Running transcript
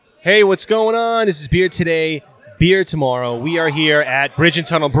Hey, what's going on? This is Beer Today, Beer Tomorrow. We are here at Bridge and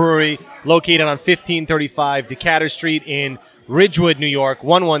Tunnel Brewery, located on 1535 Decatur Street in Ridgewood, New York,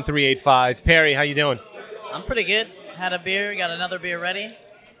 11385. Perry, how you doing? I'm pretty good. Had a beer, got another beer ready.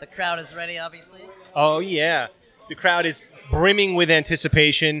 The crowd is ready, obviously. Oh, yeah. The crowd is brimming with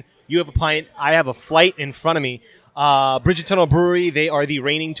anticipation. You have a pint. I have a flight in front of me. Bridge and Tunnel Brewery, they are the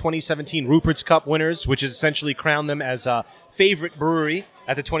reigning 2017 Rupert's Cup winners, which has essentially crowned them as a favorite brewery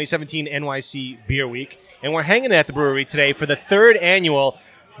at the 2017 NYC Beer Week. And we're hanging at the brewery today for the third annual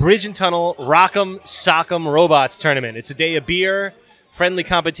Bridge and Tunnel Rock'em Sock'em Robots Tournament. It's a day of beer, friendly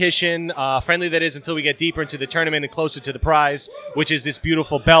competition, friendly that is until we get deeper into the tournament and closer to the prize, which is this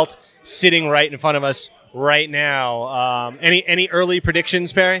beautiful belt sitting right in front of us right now. Any early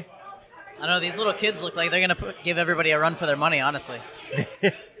predictions, Perry? I don't know, these little kids look like they're going to give everybody a run for their money, honestly.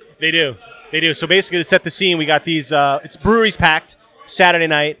 They do. So basically, to set the scene, we got these, it's breweries packed, Saturday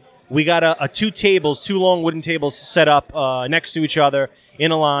night. We got two long wooden tables set up next to each other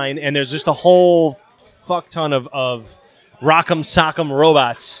in a line, and there's just a whole fuck ton of Rock'em Sock'em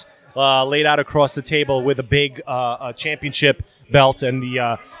robots laid out across the table with a big championship belt, and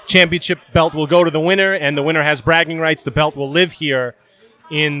the championship belt will go to the winner, and the winner has bragging rights. The belt will live here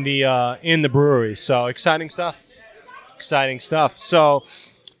in the brewery. So exciting stuff. So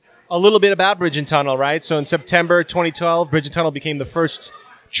a little bit about Bridge and Tunnel, right? So in September 2012, Bridge and Tunnel became the first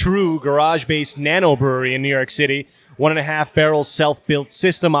true garage-based nano brewery in New York City. 1.5 barrel self-built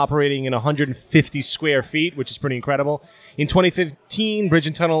system operating in 150 square feet, which is pretty incredible. In 2015, Bridge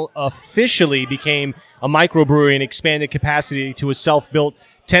and Tunnel officially became a microbrewery and expanded capacity to a self-built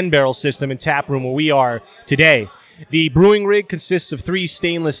 10-barrel system and tap room where we are today. The brewing rig consists of 3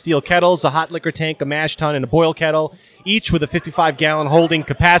 stainless steel kettles, a hot liquor tank, a mash tun, and a boil kettle, each with a 55-gallon holding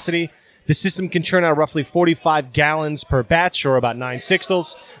capacity. The system can churn out roughly 45 gallons per batch, or about 9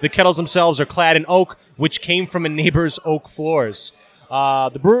 sixtels. The kettles themselves are clad in oak, which came from a neighbor's oak floors.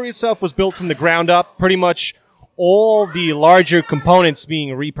 The brewery itself was built from the ground up, pretty much all the larger components being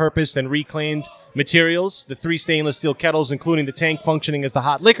repurposed and reclaimed materials. The 3 stainless steel kettles, including the tank functioning as the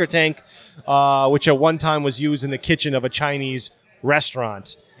hot liquor tank, which at one time was used in the kitchen of a Chinese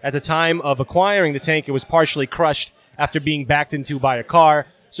restaurant. At the time of acquiring the tank, it was partially crushed after being backed into by a car.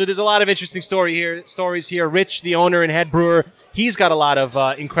 So there's a lot of interesting stories here. Rich, the owner and head brewer, he's got a lot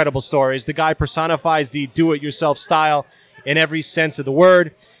of incredible stories. The guy personifies the do-it-yourself style in every sense of the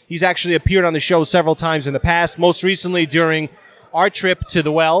word. He's actually appeared on the show several times in the past, most recently during our trip to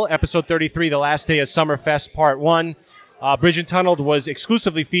the Well, episode 33, the last day of Summerfest, part 1. Bridge and Tunnel was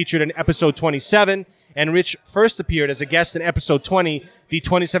exclusively featured in episode 27, and Rich first appeared as a guest in episode 20, the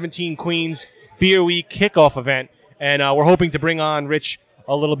 2017 Queens Beer Week kickoff event. And we're hoping to bring on Rich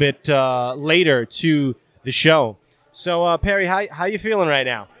a little bit later to the show. So, Perry, how you feeling right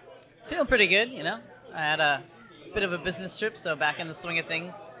now? Feeling pretty good, you know. I had a bit of a business trip, so back in the swing of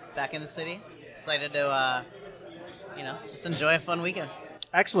things, back in the city. Excited to, just enjoy a fun weekend.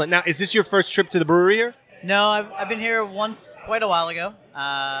 Excellent. Now, is this your first trip to the brewery here? No, I've been here once quite a while ago.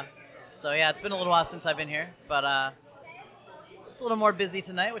 So, yeah, it's been a little while since I've been here. But it's a little more busy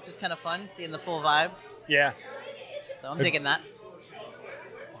tonight, which is kind of fun, seeing the full vibe. Yeah. So I'm digging that.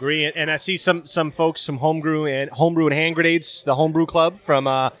 Agree. And I see some folks from Homebrew and Hand Grenades, the Homebrew Club from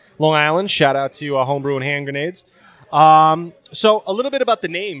Long Island. Shout out to Homebrew and Hand Grenades. So a little bit about the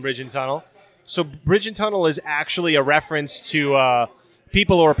name Bridge and Tunnel. So Bridge and Tunnel is actually a reference to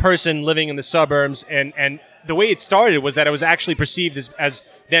people or a person living in the suburbs. And the way it started was that it was actually perceived as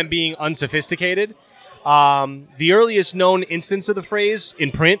them being unsophisticated. The earliest known instance of the phrase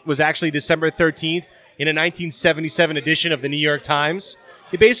in print was actually December 13th in a 1977 edition of the New York Times.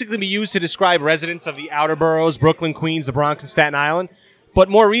 It basically be used to describe residents of the outer boroughs, Brooklyn, Queens, the Bronx, and Staten Island. But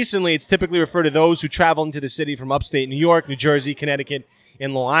more recently, it's typically referred to those who travel into the city from upstate New York, New Jersey, Connecticut,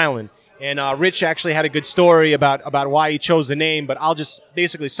 and Long Island. And Rich actually had a good story about why he chose the name, but I'll just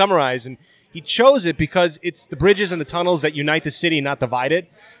basically summarize. And he chose it because it's the bridges and the tunnels that unite the city, not divide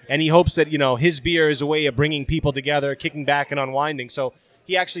it. And he hopes that, his beer is a way of bringing people together, kicking back and unwinding. So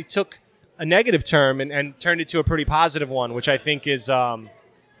he actually took a negative term and turned it to a pretty positive one, which I think is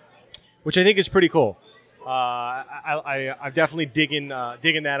pretty cool. I'm definitely digging that.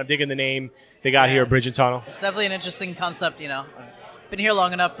 I'm digging the name they got here, Bridge and Tunnel. It's definitely an interesting concept, I've been here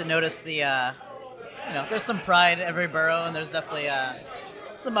long enough to notice there's some pride in every borough, and there's definitely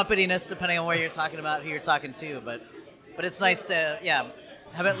some uppityness depending on where you're talking about, who you're talking to. But it's nice to,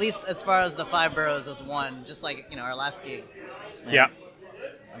 have at least as far as the 5 boroughs as one, just like, our last gig. And, yeah.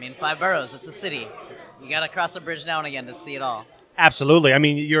 I mean, 5 boroughs, it's a city. You got to cross a bridge now and again to see it all. Absolutely. I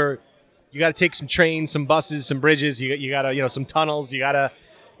mean, you got to take some trains, some buses, some bridges. You got to, some tunnels. You got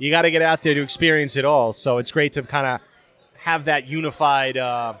you got to get out there to experience it all. So it's great to kind of have that unified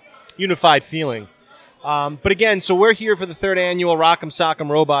feeling. But again, so we're here for the 3rd annual Rock'em Sock'em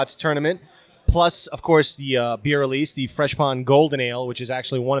Robots tournament, plus, of course, the beer release, the Fresh Pond Golden Ale, which is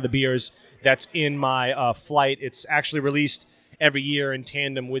actually one of the beers that's in my flight. It's actually released every year in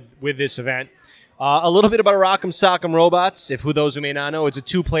tandem with this event. A little bit about Rock'em Sock'em Robots. For those who may not know, it's a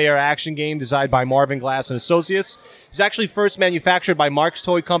 2-player action game designed by Marvin Glass and Associates. It's actually first manufactured by Mark's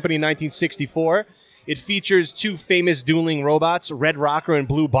Toy Company in 1964. It features 2 famous dueling robots, Red Rocker and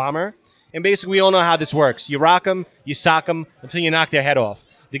Blue Bomber. And basically, we all know how this works. You rock them, you sock them until you knock their head off.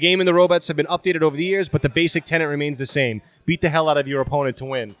 The game and the robots have been updated over the years, but the basic tenet remains the same. Beat the hell out of your opponent to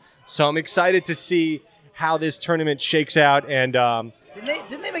win. So I'm excited to see how this tournament shakes out. And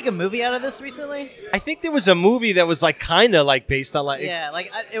Didn't they make a movie out of this recently? I think there was a movie that was kind of based on Yeah,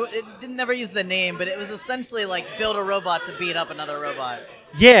 it didn't never use the name, but it was essentially build a robot to beat up another robot.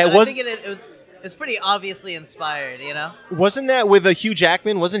 Yeah, And I think it was pretty obviously inspired, you know? Wasn't that with Hugh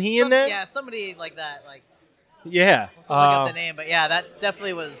Jackman? Wasn't he in that? Yeah, somebody like that. Yeah. I'll look up the name, but yeah, that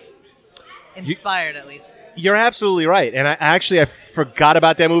definitely was inspired at least. You're absolutely right, and I forgot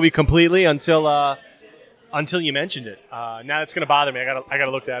about that movie completely until you mentioned it. Now it's gonna bother me. I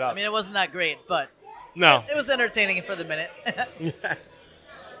gotta look that up. I mean, it wasn't that great, but no, it was entertaining for the minute.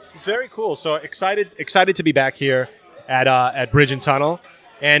 This is very cool. So excited to be back here at Bridge and Tunnel,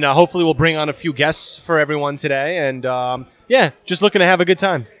 and hopefully we'll bring on a few guests for everyone today. And just looking to have a good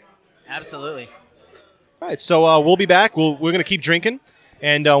time. Absolutely. All right, so we'll be back. We're going to keep drinking.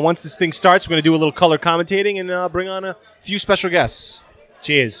 And once this thing starts, we're going to do a little color commentating and bring on a few special guests.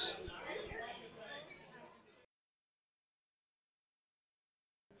 Cheers.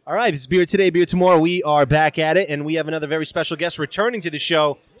 All right, it's Beer Today, Beer Tomorrow. We are back at it, and we have another very special guest returning to the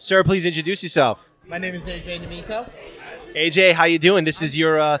show. Sir, please introduce yourself. My name is AJ D'Amico. AJ, how you doing? This is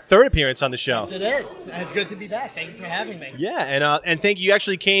your 3rd appearance on the show. Yes, it is. It's good to be back. Thank you for having me. Yeah, and thank you. You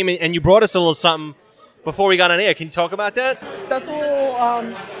actually came and you brought us a little something before we got on air. Can you talk about that? That's a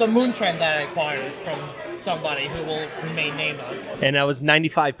little some moon trend that I acquired from somebody who will remain nameless. And that was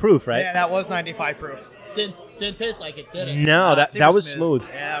 95 proof, right? Yeah, that was 95 proof. Didn't taste like it, did it? No, that was smooth.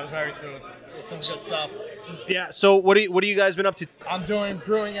 Yeah, it was very smooth. It's some good stuff. Yeah. So what are you guys been up to? I'm doing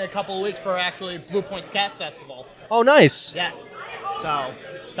brewing in a couple of weeks for actually Blue Point's Cats Festival. Oh, nice. Yes. So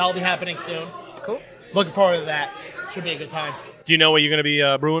that'll be happening soon. Cool. Looking forward to that. Should be a good time. Do you know what you're going to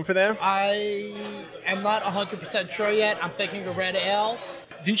be brewing for there? I am not 100% sure yet. I'm thinking a red ale.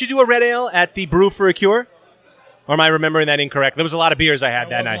 Didn't you do a red ale at the Brew for a Cure? Or am I remembering that incorrect? There was a lot of beers I had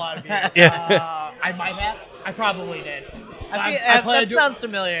that night. A lot of beers. Yeah. I might have. I probably did. That sounds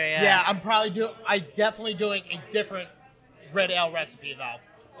familiar, yeah. Yeah, I'm definitely doing a different red ale recipe,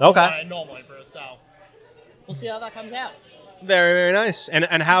 though. Okay. Than I normally brew, so we'll see how that comes out. Very, very nice.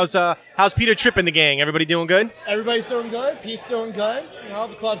 And how's Peter Tripp and the gang? Everybody doing good? Everybody's doing good. Pete's doing good.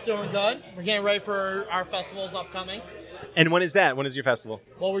 The club's doing good. We're getting ready for our festivals upcoming. And when is that? When is your festival?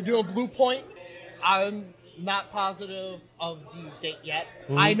 Well, we're doing Blue Point. I'm not positive of the date yet.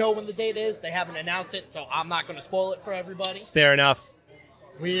 Mm-hmm. I know when the date is. They haven't announced it, so I'm not going to spoil it for everybody. Fair enough.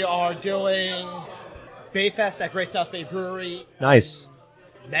 We are doing Bayfest at Great South Bay Brewery. Nice.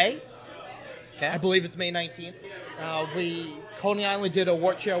 May. Okay. I believe it's May 19th. Coney Island did a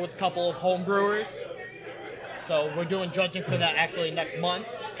award show with a couple of home brewers. So we're doing judging for that actually next month.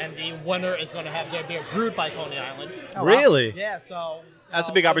 And the winner is going to have their beer brewed by Coney Island. Oh, wow. Really? Yeah, so... That's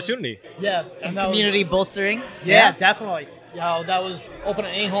a big opportunity. Yeah. Some community bolstering. Yeah, definitely. That was open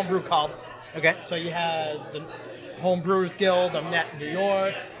at any homebrew club. Okay. So you had the Home Brewers Guild of New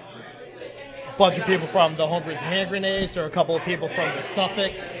York, a bunch of people from the Homebrewers Hand Grenades, or a couple of people from the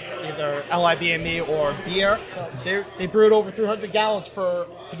Suffolk, either LIBME or beer. So they brewed over 300 gallons to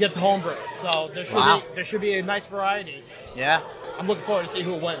give to homebrewers. So there should be a nice variety. Yeah. I'm looking forward to see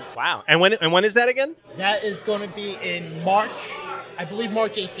who wins. Wow. And when is that again? That is going to be in March. I believe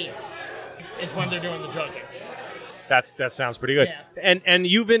March 18th is when they're doing the judging. That sounds pretty good. Yeah. And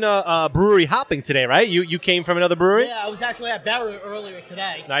you've been brewery hopping today, right? You came from another brewery? Yeah, I was actually at Barrier earlier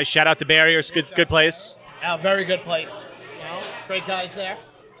today. Nice. Shout out to Barrier. It's a good place. Yeah, very good place. Great guys there.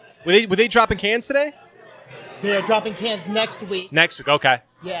 Were they dropping cans today? They're dropping cans next week. Next week, okay.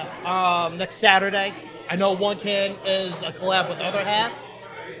 Yeah, next Saturday. I know one can is a collab with Other Half,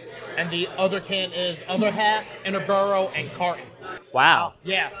 and the other can is Other Half, Interborough, and Carton. Wow.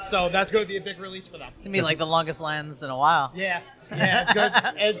 Yeah, so that's going to be a big release for them. It's going to be like the longest lines in a while. Yeah, it's good.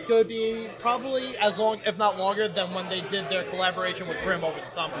 It's going to be probably as long, if not longer, than when they did their collaboration with Grim over the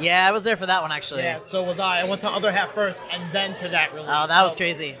summer. Yeah, I was there for that one, actually. Yeah, so was I. I went to Other Half first, and then to that release. Oh, that was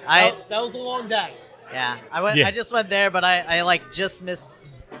crazy. That was a long day. Yeah, I went. Yeah. I just went there, but I just missed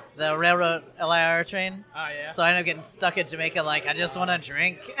the railroad LIR train. Oh, yeah. So I ended up getting stuck in Jamaica. Like, I just want to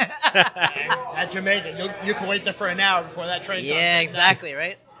drink. At Jamaica, you can wait there for an hour before that train comes. Yeah, exactly,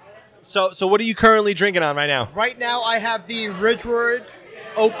 right? So what are you currently drinking on right now? Right now, I have the Ridgewood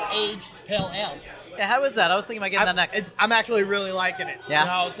Oak-Aged Pale Ale. Yeah, how is that? I was thinking about getting that next. I'm actually really liking it. Yeah? You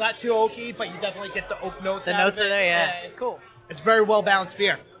know, it's not too oaky, but you definitely get the oak notes The out notes of are it. there, yeah. It's Cool. It's very well-balanced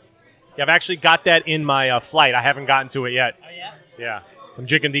beer. Yeah, I've actually got that in my flight. I haven't gotten to it yet. Oh, yeah? Yeah. I'm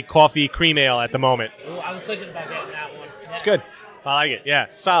drinking the coffee cream ale at the moment. Ooh, I was thinking about getting that one. Yeah. It's good. I like it. Yeah,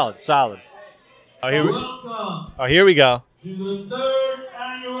 solid. Welcome Here we go. to the 3rd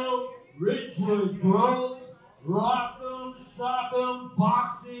annual Ridgewood Grove Rock'em Sock'em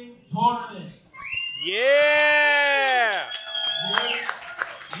Boxing Tournament. Yeah!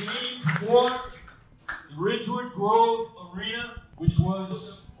 Named for the Ridgewood Grove Arena, which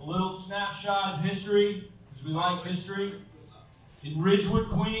was a little snapshot of history, because we like history. In Ridgewood,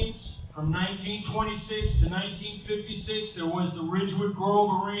 Queens, from 1926 to 1956, there was the Ridgewood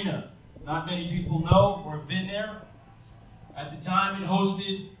Grove Arena. Not many people know or have been there. At the time, it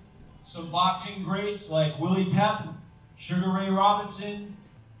hosted some boxing greats like Willie Pep, Sugar Ray Robinson,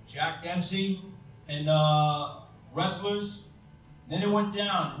 Jack Dempsey, and wrestlers. Then it went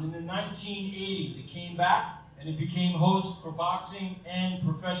down, and in the 1980s, it came back, and it became host for boxing and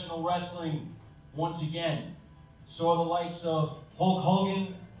professional wrestling once again. Saw the likes of Hulk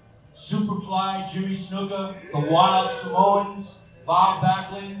Hogan, Superfly, Jimmy Snuka, the Wild Samoans, Bob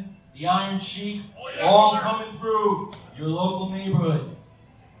Backlund, the Iron Sheik, all coming through your local neighborhood.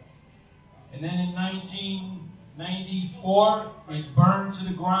 And then in 1994, it burned to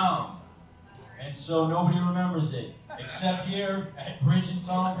the ground. And so nobody remembers it, except here at Bridge and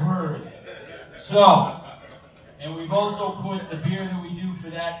Tunnel Brewery. So, and we've also put the beer that we do for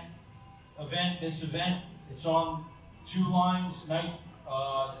that event, this event, it's on 2 lines,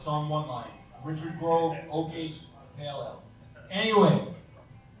 it's on 1 line. Ridgewood Grove Oak-Aged Pale Ale. Anyway,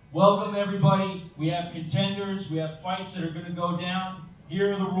 welcome everybody. We have contenders, we have fights that are going to go down.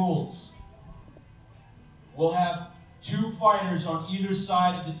 Here are the rules. We'll have 2 fighters on either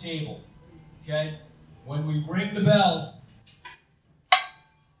side of the table. Okay? When we ring the bell.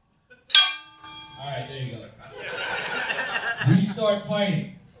 Alright, there you go. We start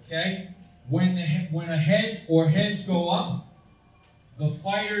fighting. Okay? When a head or heads go up, the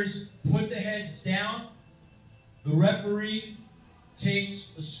fighters put the heads down. The referee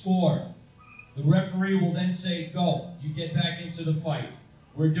takes a score. The referee will then say, go. You get back into the fight.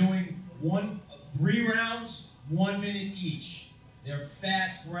 We're doing 3 rounds, 1 minute each. They're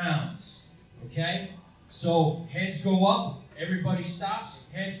fast rounds. Okay? So heads go up, everybody stops,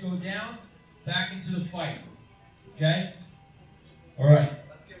 heads go down, back into the fight. Okay? Alright.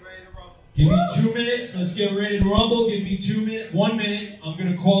 Give me 2 minutes. Let's get ready to rumble. Give me 1 minute. I'm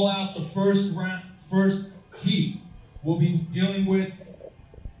going to call out the first heat. We'll be dealing with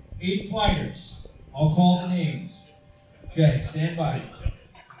 8 fighters. I'll call the names. Okay, stand by.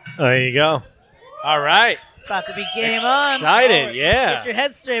 There you go. All right. It's about to be game on. Excited, yeah. Get your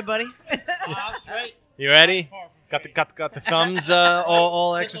head straight, buddy. Straight. You ready? Got the thumbs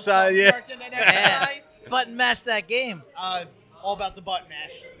all exercised, yeah. Yeah. Button mash that game. All about the button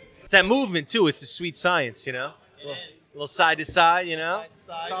mash. It's that movement too. It's the sweet science, you know. It is. A little side to side, you know. Side to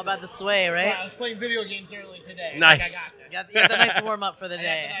side. It's all about the sway, right? I was playing video games early today. Nice. I You got the nice warm up for the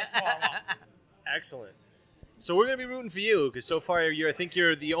day. Excellent. So we're gonna be rooting for you because so far I think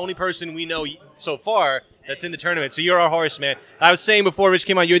you're the only person we know so far that's in the tournament. So you're our horse, man. I was saying before Rich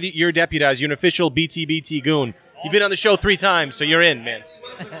came on, you're deputized. You're an official BTBT goon. You've been on the show 3 times, so you're in, man.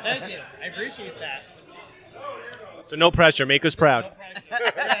 Thank you. I appreciate that. So no pressure. Make us proud. No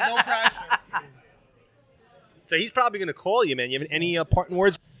pressure. Yeah, no pressure. So he's probably gonna call you, man. You have any parting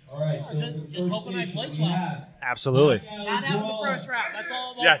words? All right, so Just hoping I place well. Absolutely. Not out of the first round. That's all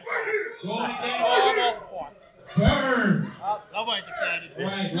I'm hoping Yes. for. That's all I'm hoping for. Burn! Oh, somebody's excited. All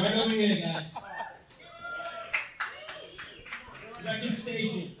right over here, guys. Second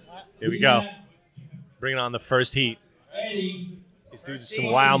station. Here we go. Bringing on the first heat. Eddie, These dudes are some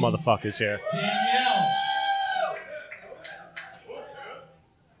wild motherfuckers here. Danielle.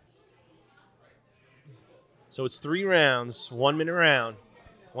 So it's 3 rounds, 1 minute round.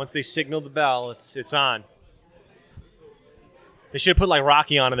 Once they signal the bell, it's on. They should have put like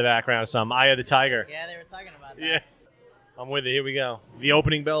Rocky on in the background or something. Eye of the Tiger. Yeah, they were talking about that. Yeah. I'm with it. Here we go. The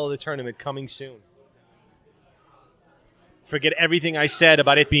opening bell of the tournament coming soon. Forget everything I said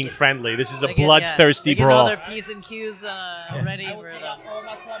about it being friendly. This is a They get- bloodthirsty they get brawl. all their P's and Q's ready I will for take the out all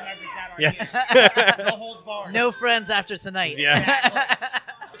my club members that are Yes. here. No holds barred. no friends after tonight. Yeah.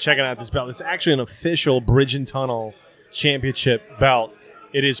 Checking out this belt. It's actually an official Bridge and Tunnel championship belt.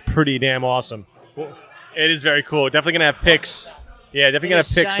 It is pretty damn awesome. It is very cool. Definitely gonna have pics. Yeah, definitely gonna have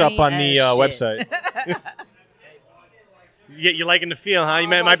pics up on the website. You liking the feel, huh? You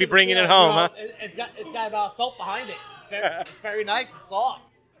might be bringing it home, huh? It's got felt behind it. It's very nice and soft.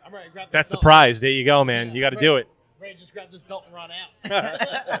 I'm ready to grab this That's the belt. prize. There you go, man. You got to do it. Ready to just grab this belt and run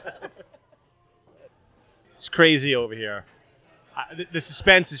out. It's crazy over here. The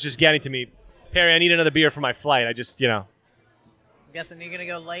suspense is just getting to me. Perry, I need another beer for my flight. I just, I'm guessing you're gonna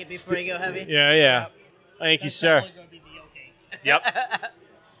go light before you go heavy. Yeah. Thank you, That's sir. definitely gonna be the okay. Yep.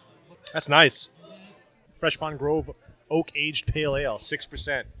 That's nice. Fresh Pond Grove Oak Aged Pale Ale,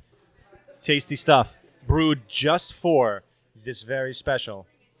 6%. Tasty stuff. Brewed just for this very special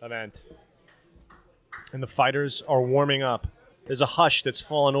event. And the fighters are warming up. There's a hush that's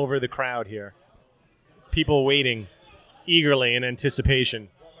fallen over the crowd here. People waiting eagerly in anticipation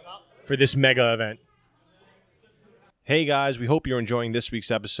for this mega event. Hey guys, we hope you're enjoying this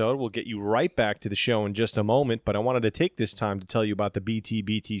week's episode. We'll get you right back to the show in just a moment, but I wanted to take this time to tell you about the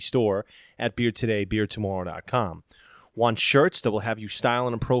BTBT store at BeerToday, BeerTomorrow.com. Want shirts that will have you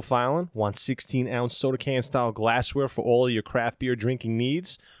styling and profiling? Want 16-ounce soda can style glassware for all of your craft beer drinking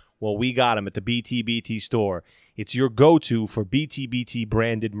needs? Well, we got them at the BTBT store. It's your go-to for BTBT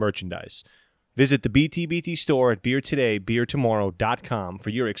branded merchandise. Visit the BTBT store at BeerToday, BeerTomorrow.com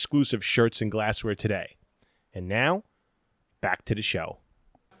for your exclusive shirts and glassware today. And now, back to the show.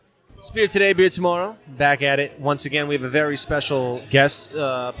 It's Beer Today, Beer Tomorrow. Back at it. Once again, we have a very special guest.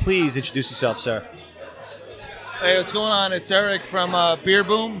 Please introduce yourself, sir. Hey, what's going on? It's Eric from Beer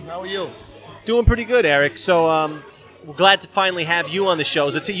Boom. How are you? Doing pretty good, Eric. So, we're glad to finally have you on the show.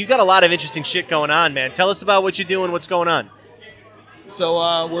 So you got a lot of interesting shit going on, man. Tell us about what you're doing, what's going on.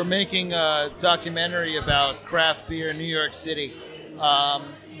 So, we're making a documentary about craft beer in New York City.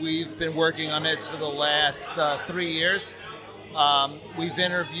 We've been working on this for the last 3 years. We've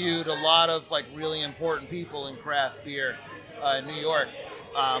interviewed a lot of really important people in craft beer in New York.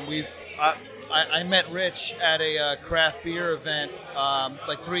 I met Rich at a craft beer event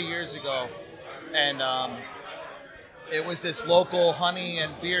 3 years ago, and it was this local honey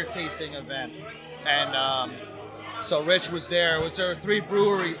and beer tasting event. And so Rich was there. There were 3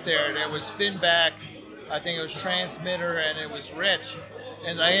 breweries there. There was Finback, I think it was Transmitter, and it was Rich.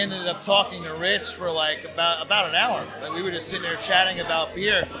 And I ended up talking to Rich for about an hour. We were just sitting there chatting about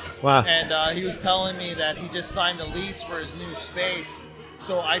beer. Wow. And he was telling me that he just signed a lease for his new space.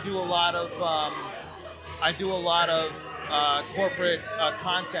 So I do a lot of corporate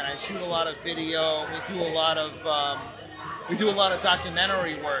content. I shoot a lot of video. We do a lot of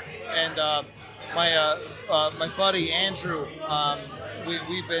documentary work. And my buddy Andrew,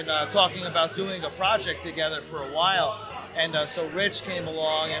 we've been talking about doing a project together for a while. And so Rich came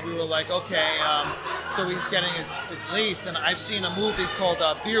along, and we were like, okay, so he's getting his lease. And I've seen a movie called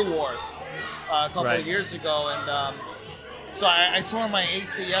Beer Wars a couple of years ago. And so I tore my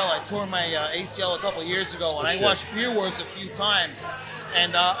ACL. I tore my ACL a couple of years ago. And I watched Beer Wars a few times.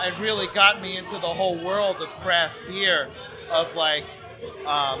 And it really got me into the whole world of craft beer, of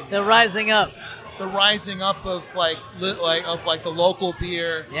the rising up. The rising up of the local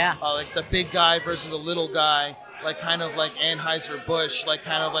beer. Yeah. The big guy versus the little guy. Kind of like Anheuser-Busch,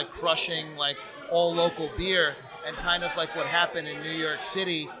 crushing all local beer, and kind of what happened in New York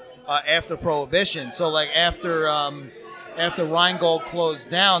City after Prohibition. So after Rheingold closed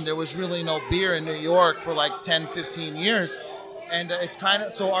down, there was really no beer in New York for 10, 15 years. And it's kind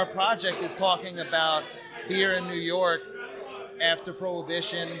of, so our project is talking about beer in New York after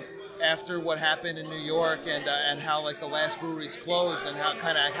Prohibition, after what happened in New York, and how the last breweries closed, and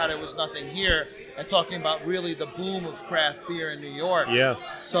how there was nothing here, and talking about really the boom of craft beer in New York. Yeah.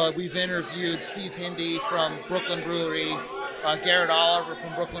 So we've interviewed Steve Hindy from Brooklyn Brewery, Garrett Oliver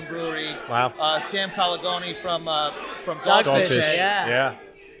from Brooklyn Brewery, Wow. Sam Caligoni from Dogfish. Dogfish. Yeah.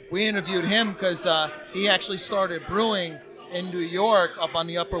 We interviewed him because he actually started brewing in New York up on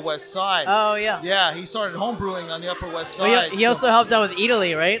the Upper West Side. Oh, yeah. Yeah, he started home brewing on the Upper West Side. Well, he also helped out with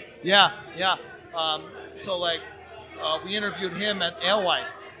Italy, right? Yeah. We interviewed him at Alewife.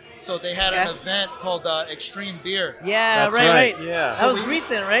 So they had an event called Extreme Beer. Yeah, That's right. Yeah. That was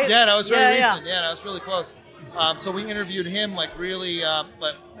recent, right? Yeah, that was very Yeah. recent. Yeah, that was really close. So we interviewed him really,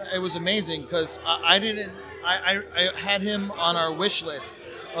 it was amazing because I had him on our wish list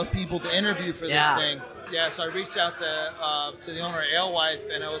of people to interview for this thing. Yeah, so I reached out to the owner of Alewife,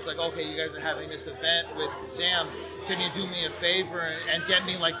 and I was like, okay, you guys are having this event with Sam. Can you do me a favor and get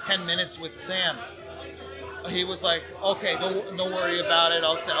me 10 minutes with Sam? He was like, okay, don't worry about it.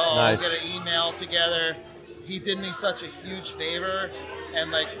 Nice. I'll get an email together. He did me such a huge favor,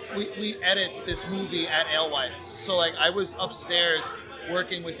 and we edit this movie at Alewife. So I was upstairs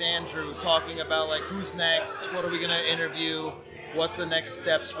working with Andrew, talking about like who's next, what are we gonna interview, what's the next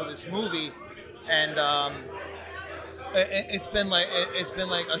steps for this movie, and it's been like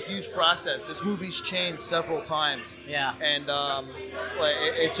a huge process. This movie's changed several times. Yeah. And like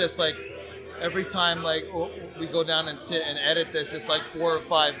it's just like every time like we go down and sit and edit this, it's like 4 or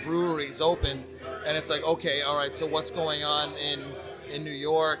 5 breweries open, and it's like, okay, all right, so what's going on in New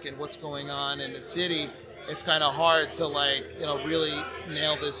York and what's going on in the city? It's kind of hard to like really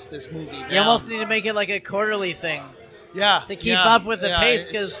nail this movie down. You almost need to make it like a quarterly thing. Yeah. To keep up with the pace,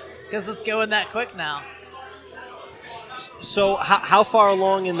 because it's going that quick now. So how far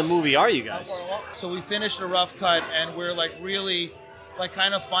along in the movie are you guys? So we finished a rough cut, and we're like really like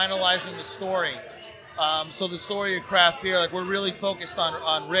kind of finalizing the story. So the story of craft beer, like we're really focused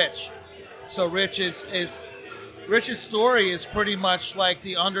on Rich. So Rich's story is pretty much like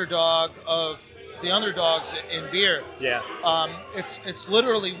the underdog of the underdogs in beer. Yeah. He's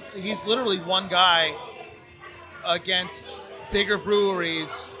literally one guy against bigger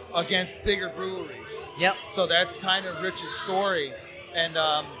breweries. Yep. So that's kind of Rich's story, and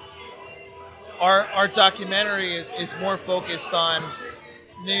our documentary is more focused on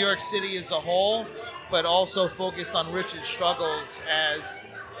New York City as a whole, but also focused on Rich's struggles as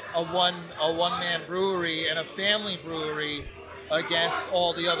a one-man brewery and a family brewery against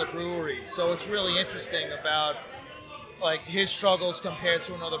all the other breweries. So it's really interesting about like his struggles compared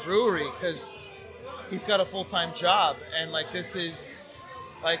to another brewery, because he's got a full-time job, and like this is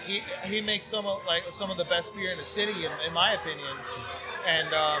like he makes some of the best beer in the city in my opinion, and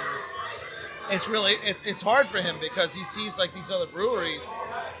it's hard for him because he sees like these other breweries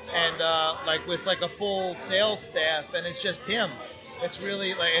and like with like a full sales staff, and it's just him. It's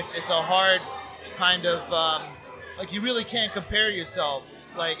really like it's a hard kind of like you really can't compare yourself.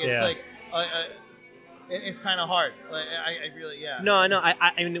 Like it's like it's kind of hard. Like, I really No, I know.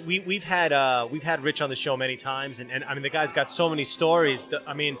 I mean, we've had Rich on the show many times, and I mean the guy's got so many stories.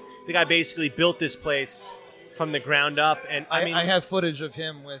 I mean, the guy basically built this place from the ground up, and I have footage of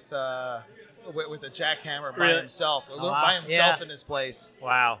him with a jackhammer by himself, in his place.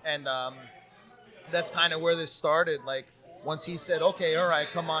 Wow. And that's kind of where this started. Like once he said, "Okay, all right,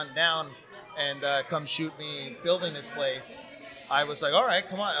 come on down and come shoot me building this place," I was like, all right,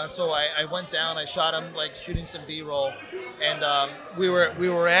 come on. So I went down, I shot him like shooting some B-roll, and we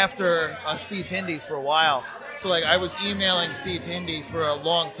were after Steve Hindy for a while. So like I was emailing Steve Hindy for a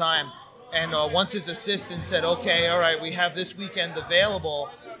long time, and once his assistant said, okay, all right, we have this weekend available,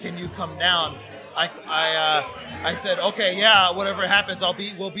 can you come down? I said, okay, yeah, whatever happens,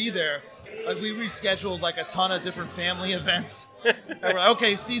 we'll be there. Like we rescheduled like a ton of different family events. And we're like,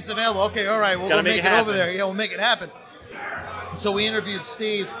 okay, Steve's available. Okay, all right, we'll go make it over there. Yeah, we'll make it happen. So we interviewed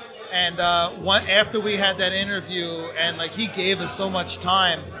Steve, and after we had that interview, and like he gave us so much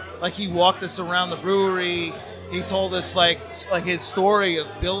time, like he walked us around the brewery, he told us like his story of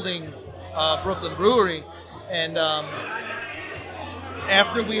building Brooklyn Brewery, and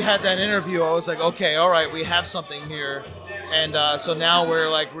after we had that interview, I was like, okay, all right, we have something here, and so now we're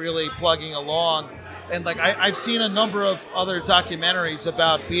like really plugging along, and like I've seen a number of other documentaries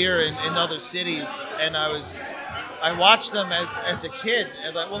about beer in other cities, and I watched them as a kid,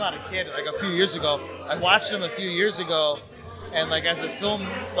 and like, well, not a kid, like a few years ago. I watched them a few years ago, and like as a film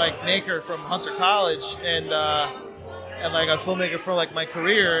like maker from Hunter College, and like a filmmaker for like my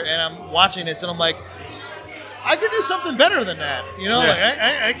career, and I'm watching this, and I'm like, I could do something better than that, you know? Yeah. Like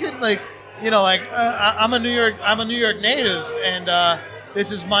I could like, you know, like I'm a New York native, and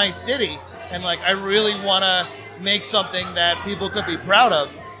this is my city, and like I really want to make something that people could be proud of.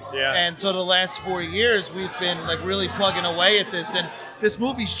 Yeah. And so the last 4 years, we've been like really plugging away at this, and this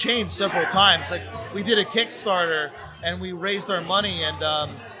movie's changed several times. Like we did a Kickstarter, and we raised our money,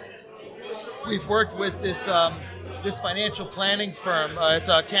 and we've worked with this financial planning firm. It's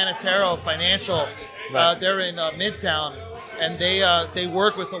Canatero Financial. Right. They're in Midtown, and they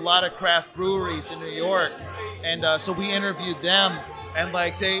work with a lot of craft breweries in New York, and so we interviewed them, and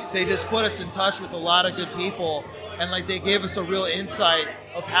like they just put us in touch with a lot of good people. And like they gave us a real insight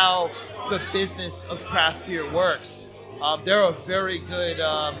of how the business of craft beer works. They're a very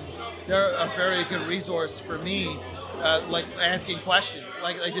good resource for me, like asking questions,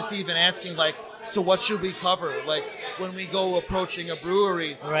 like just even asking like, so what should we cover? Like when we go approaching a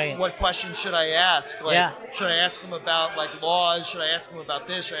brewery, right, what questions should I ask? Like should I ask them about like laws? Should I ask them about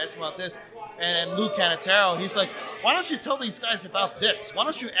this? Should I ask them about this? And Lou Canatero, he's like, why don't you tell these guys about this? Why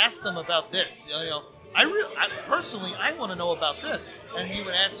don't you ask them about this? You know. personally, I want to know about this. And he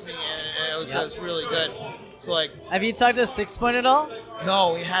would ask me, and it was really good. So, like, Have you talked to Six Point at all?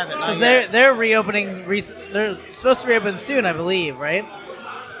 no, we haven't. Not Because yet. they're reopening. They're supposed to reopen soon, I believe, right?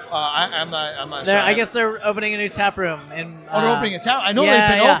 I'm not sure. I guess they're opening a new tap room in. Oh, they're opening a town. I know yeah,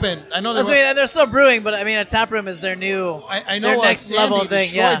 they've been yeah. open. I know That's what I mean, they're still brewing, but I mean, a tap room is their new. I their know next Sandy level thing.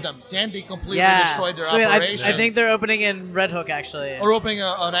 destroyed Yeah, them. Sandy completely yeah. destroyed their So, I mean, operations. I think they're opening in Red Hook actually. Or opening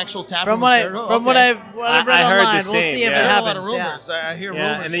an actual tap From room. what in what okay. I've read I heard the online, we'll same, see if yeah. it I hear a happens. lot of rumors. I hear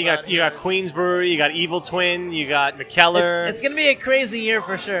Yeah, rumors. and then about you got Queens Brewery, you got Evil Twin, you got Yeah. McKellar. It's going to be a crazy year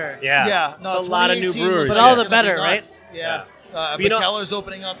for sure. yeah, Yeah, no, it's a lot of new 2018 was breweries. But just all the gonna be better, nuts. right? Yeah. But you know- McKellar's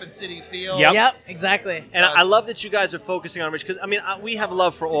opening up in City Field. Yep. Yep, exactly. And I love that you guys are focusing on Rich because I mean we have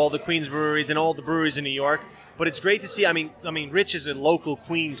love for all the Queens breweries and all the breweries in New York, but it's great to see. I mean Rich is a local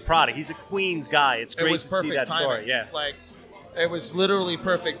Queens product. He's a Queens guy. It's It great was to perfect see that timing. story. Yeah, Like, it was literally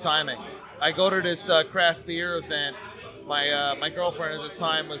perfect timing. I go to this craft beer event. My girlfriend at the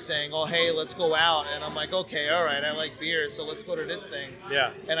time was saying, "Oh, hey, let's go out," and I'm like, "Okay, all right, I like beer, so let's go to this thing." yeah,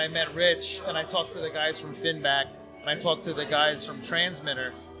 And I met Rich, and I talked to the guys from Finback, and I talked to the guys from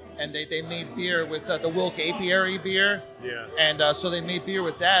Transmitter, and they made beer with the Wilk Apiary beer, yeah. and so they made beer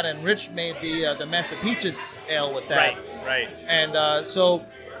with that, and Rich made the Massapeaches ale with that. Right. And so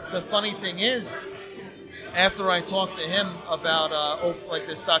the funny thing is, after I talked to him about like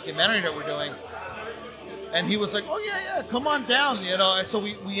this documentary that we're doing, and he was like, "Oh yeah, come on down," you know. And so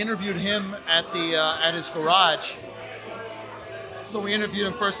we interviewed him at the at his garage. So we interviewed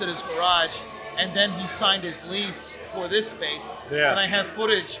him first at his garage, and then he signed his lease for this space. Yeah. And I have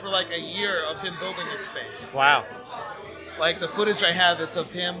footage for like a year of him building this space. Wow. Like the footage I have, it's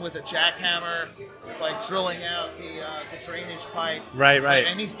of him with a jackhammer, like drilling out the drainage pipe. Right.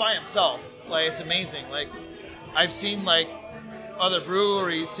 And he's by himself. Like, it's amazing. Like, I've seen like other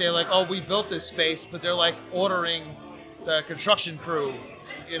breweries say like, "Oh, we built this space," but they're like ordering the construction crew.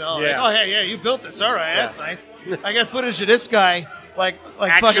 You know, Yeah. like, "Oh, yeah, you built this. All right, Yeah. that's nice." I got footage of this guy like fucking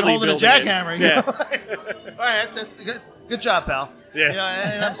Actually holding a building it. jackhammer. You Yeah. know? All right, that's good job, pal. Yeah. You know,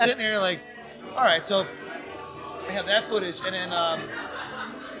 and I'm sitting here like, all right, so I have that footage, and then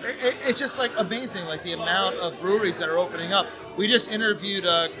it's just like amazing, like the amount of breweries that are opening up. We just interviewed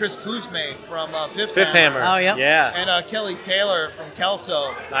Chris Kuzme from Fifth Hammer. Oh, yep. Yeah. and Kelly Taylor from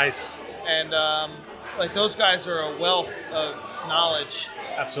Kelso, Nice. and like those guys are a wealth of knowledge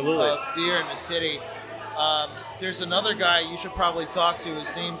Absolutely. of beer in the city. There's another guy you should probably talk to.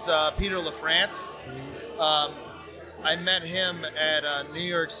 His name's Peter LaFrance. I met him at New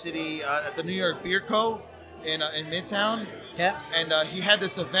York City at the New York Beer Co. in Midtown. Yep. And he had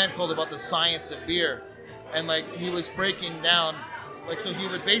this event called about the science of beer, and like he was breaking down, like, so he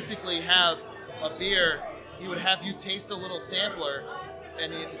would basically have a beer, he would have you taste a little sampler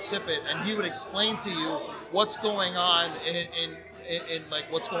and you'd sip it, and he would explain to you what's going on in like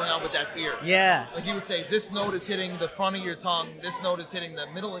what's going on with that beer. Yeah. Like he would say, this note is hitting the front of your tongue, this note is hitting the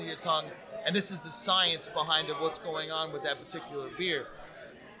middle of your tongue, and this is the science behind of what's going on with that particular beer.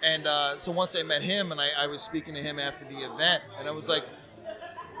 And so once I met him, and I was speaking to him after the event, and I was like,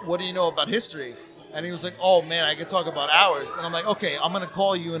 "What do you know about history?" And he was like, "Oh man, I could talk about hours." And I'm like, "Okay, I'm gonna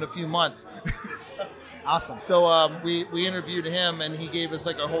call you in a few months." Awesome. So we interviewed him, and he gave us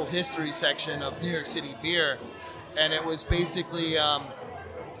like a whole history section of New York City beer, and it was basically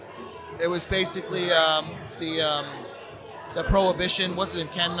the Prohibition. What's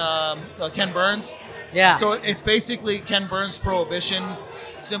it? Ken Burns. Yeah. So it's basically Ken Burns' Prohibition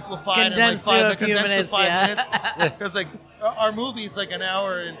simplified Condensed in to like a few minutes, to 5 yeah. minutes. Because like our movie's like an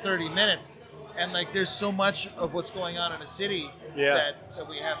hour and 30 minutes, and like there's so much of what's going on in the city Yeah. that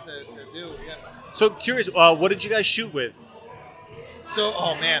we have to do. Yeah. So curious, what did you guys shoot with? So,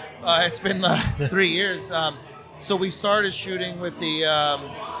 oh man, it's been 3 years. So we started shooting with the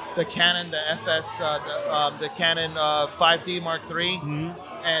Canon, the FS, the Canon 5D Mark III,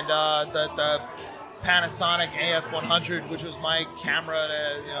 and the Panasonic AF100, which was my camera.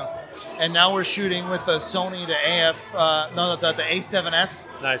 And now we're shooting with the Sony, the the A7S,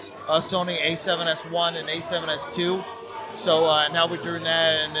 Nice. Sony A7S1 and A7S2. So now we're doing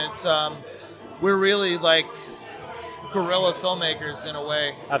that, and it's we're really like guerrilla filmmakers in a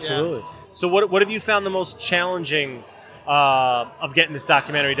way. Absolutely. So what have you found the most challenging of getting this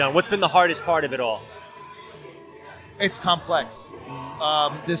documentary done? What's been the hardest part of it all? It's complex.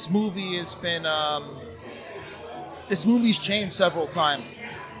 This movie has been. This movie's changed several times.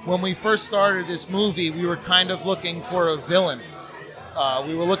 When we first started this movie, we were kind of looking for a villain.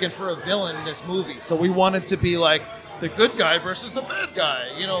 We were looking for a villain in this movie, so we wanted to be like the good guy versus the bad guy.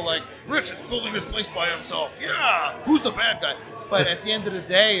 You know, like Rich is building this place by himself. Yeah, who's the bad guy? But at the end of the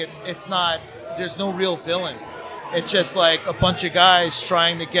day, it's not there's no real villain. It's just like a bunch of guys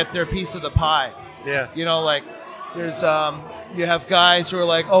trying to get their piece of the pie. Yeah. You know, like there's you have guys who are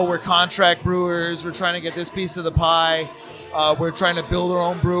like, oh, we're contract brewers, we're trying to get this piece of the pie, we're trying to build our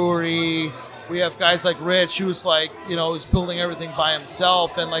own brewery. We have guys like Rich, who's like, you know, who's building everything by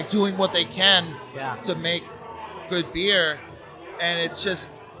himself and like doing what they can to make good beer. And it's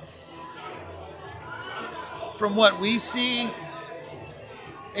just, from what we see,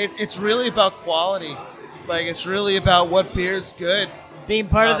 it's really about quality. Like, it's really about what beer is good. Being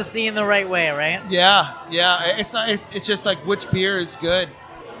part of the scene the right way, right? Yeah. It's not. It's just like which beer is good.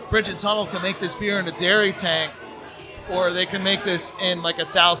 Bridge and Tunnel can make this beer in a dairy tank, or they can make this in like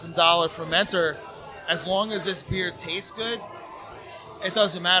 $1,000 fermenter. As long as this beer tastes good, it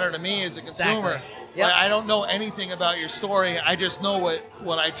doesn't matter to me as a consumer. Exactly. Yep. Like, I don't know anything about your story. I just know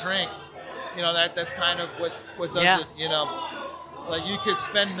what I drink. You know, that's kind of what does it. You know, like you could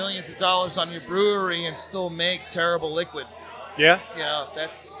spend millions of dollars on your brewery and still make terrible liquid. Yeah. You know,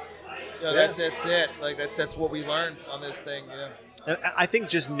 that's it. Like that's what we learned on this thing. You know. And I think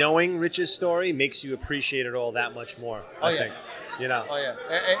just knowing Rich's story makes you appreciate it all that much more. I think, you know. Oh yeah,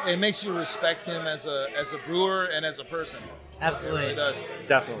 it makes you respect him as a brewer and as a person. Absolutely. It really does.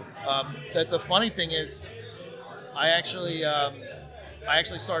 Definitely. The funny thing is, I actually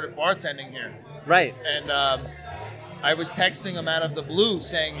started bartending here. Right. And I was texting him out of the blue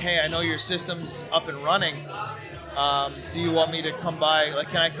saying, "Hey, I know your system's up and running. Do you want me to come by? Like,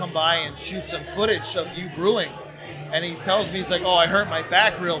 can I come by and shoot some footage of you brewing?" And he tells me, he's like, "Oh, I hurt my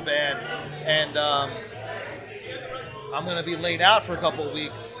back real bad, and I'm gonna be laid out for a couple of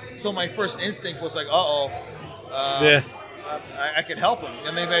weeks." So my first instinct was like, Yeah. I could help him.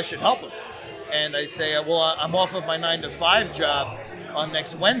 And maybe I should help him. And I say, "Well, I'm off of my 9-to-5 job on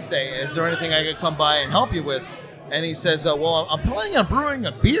next Wednesday. Is there anything I could come by and help you with?" And he says, "Well, I'm planning on brewing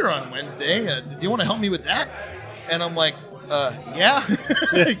a beer on Wednesday. Do you want to help me with that?" And I'm like, yeah,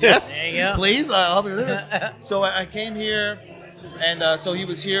 yes, There you go. please, I'll help you with it. So I came here, and so he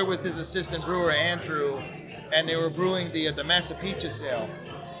was here with his assistant brewer, Andrew, and they were brewing the Massapequa Ale.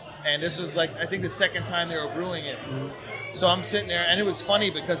 And this was like, I think the second time they were brewing it. So I'm sitting there, and it was funny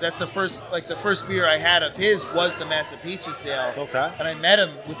because that's the first beer I had of his was the Massapequa Ale. Okay. And I met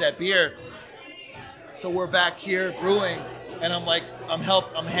him with that beer. So we're back here brewing, and I'm like, I'm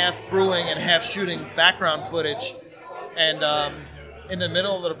half brewing and half shooting background footage. And in the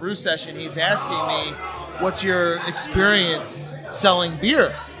middle of the brew session, he's asking me, "What's your experience selling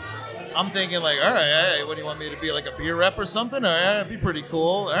beer?" I'm thinking like, all right, what do you want me to be, like a beer rep or something? All right, that'd be pretty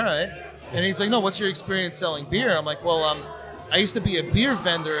cool. All right. And he's like, "No, what's your experience selling beer?" I'm like, "Well, I used to be a beer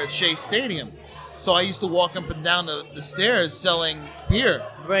vendor at Shea Stadium. So I used to walk up and down the stairs selling beer."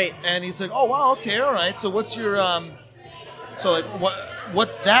 Right. And he's like, "Oh, wow, okay, all right. So what's your, so like,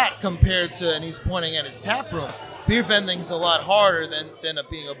 what's that compared to," and he's pointing at his tap room. "Beer vending's a lot harder than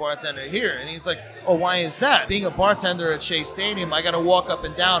being a bartender here." And he's like, "Oh, why is that? Being a bartender at Shea Stadium, I got to walk up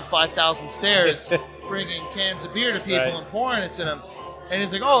and down 5,000 stairs, bringing cans of beer to people Right. and pouring it to them." And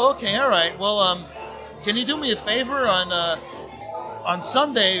he's like, "Oh, okay, all right. Well, can you do me a favor on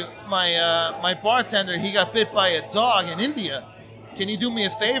Sunday? My bartender, he got bit by a dog in India. Can you do me a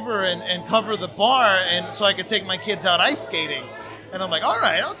favor and cover the bar and so I could take my kids out ice skating?" And I'm like, "All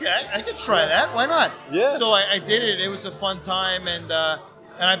right, okay, I could try that. Why not?" Yeah. So I did it. It was a fun time, and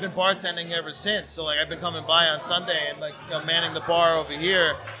I've been bartending ever since. So like I've been coming by on Sunday and like, you know, manning the bar over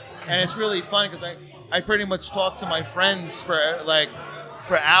here, and it's really fun because I pretty much talk to my friends for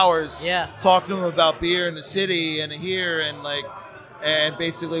hours. Yeah. Talking to them about beer in the city and here and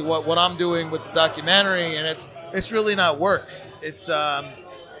basically what I'm doing with the documentary, and it's really not work.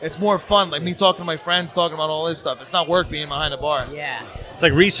 It's more fun, like me talking to my friends, talking about all this stuff. It's not work being behind the bar. Yeah. It's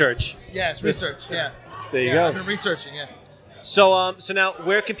like research. Yeah, it's research. Yeah. There you Yeah, go. I've been researching. Yeah. So now,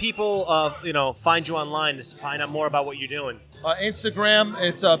 where can people, find you online to find out more about what you're doing? Instagram,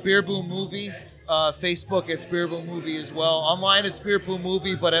 it's Beer Boom Movie. Facebook, it's Beer Boom Movie as well. Online, it's Beer Boom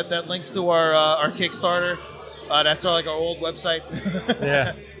Movie, but that links to our Kickstarter. That's our old website.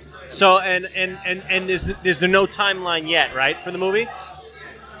 Yeah. So and there's no timeline yet, right, for the movie?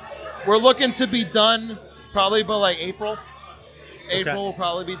 We're looking to be done probably by like April. April Okay. will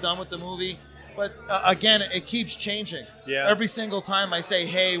probably be done with the movie. But again, it keeps changing. Yeah. Every single time I say,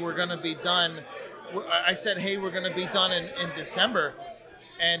 "Hey, we're going to be done," I said, "Hey, we're going to be done in December."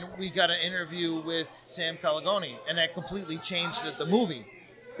 And we got an interview with Sam Caligoni, and that completely changed the movie,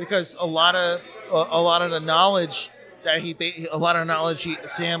 because a lot of the knowledge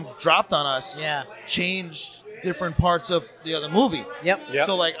Sam dropped on us Yeah. changed different parts of the other movie. Yep. Yep.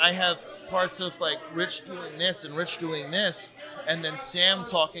 So like I have parts of like Rich doing this and Rich doing this, and then Sam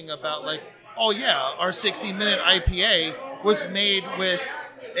talking about like oh yeah, our 60-minute IPA was made with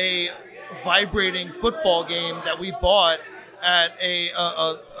a vibrating football game that we bought at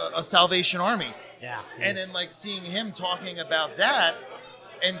a Salvation Army. Yeah. And then like seeing him talking about that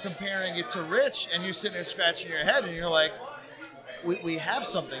and comparing it to Rich, and you're sitting there scratching your head, and you're like, we have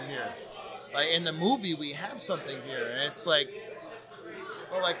something here. Like in the movie, we have something here, and it's like,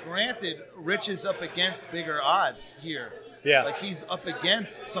 well, like granted, Rich is up against bigger odds here. Yeah. Like he's up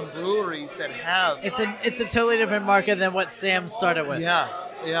against some breweries that have. It's a totally different market than what Sam started with. Yeah.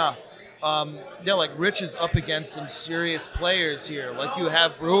 Yeah, like Rich is up against some serious players here. Like you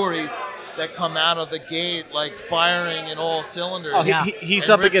have breweries that come out of the gate like firing in all cylinders. Oh, he's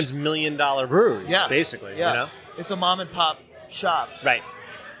And up Rich- against $1 million breweries, Yeah, basically. yeah. You know? It's a mom and pop shop. Right.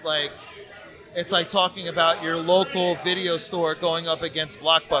 Like, it's like talking about your local video store going up against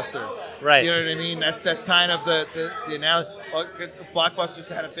Blockbuster. Right. You know what I mean? That's kind of the now. Well, Blockbuster's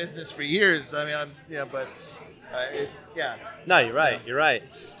had a business for years. I mean, but it's yeah. No, you're right. You're right.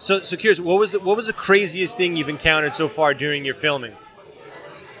 So curious, what was the craziest thing you've encountered so far during your filming?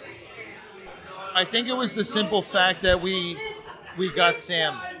 I think it was the simple fact that we got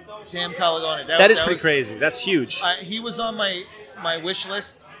Sam Caligone. That is that pretty was crazy. That's huge. He was on my wish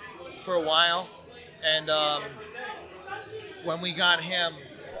list for a while, and when we got him,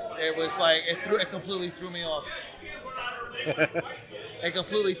 it was like it completely threw me off. It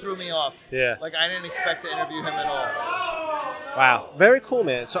completely threw me off. Yeah. Like I didn't expect to interview him at all. Wow. Very cool,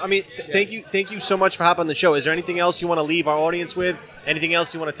 man. So, I mean, thank you so much for hopping on the show. Is there anything else you want to leave our audience with? Anything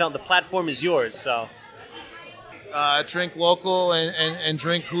else you want to tell them? The platform is yours, so. Drink local and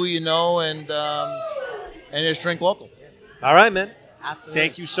drink who you know, and just drink local. All right, man. Absolutely.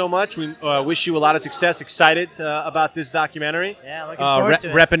 Thank you so much. We wish you a lot of success. Excited about this documentary. Yeah, looking forward to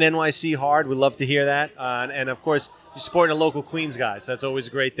it. Repping NYC hard. We'd love to hear that. And of course, you're supporting a local Queens guy. So that's always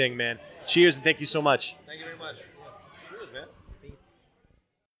a great thing, man. Cheers, and thank you so much. Thank you very much. Cheers, man. Peace.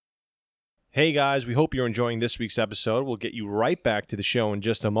 Hey guys, we hope you're enjoying this week's episode. We'll get you right back to the show in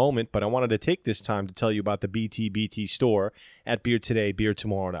just a moment, but I wanted to take this time to tell you about the BTBT store at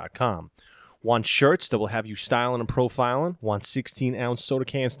BeerToday.BeerTomorrow.com. Want shirts that will have you styling and profiling? Want 16-ounce soda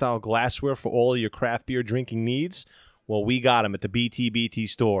can style glassware for all your craft beer drinking needs? Well, we got them at the BTBT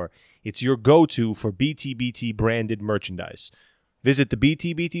store. It's your go-to for BTBT branded merchandise. Visit the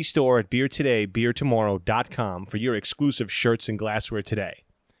BTBT store at BeerToday.BeerTomorrow.com for your exclusive shirts and glassware today.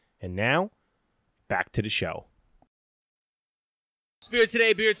 And now, back to the show. Beer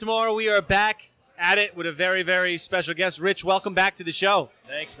Today, Beer Tomorrow. We are back at it with a very, very special guest. Rich, welcome back to the show.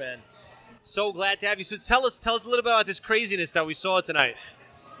 Thanks, man. So glad to have you. So tell us a little bit about this craziness that we saw tonight.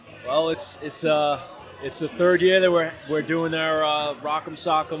 Well, it's the third year that we're doing our Rock'em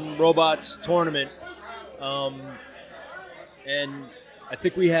Sock'em Robots tournament, and I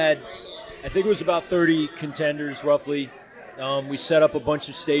think it was about 30 contenders roughly. We set up a bunch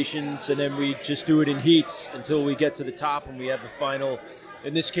of stations, and then we just do it in heats until we get to the top, and we have the final.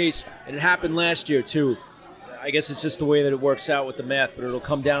 In this case, and it happened last year too. I guess it's just the way that it works out with the math, but it'll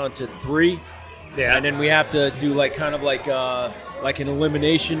come down to 3. Yeah. And then we have to do like an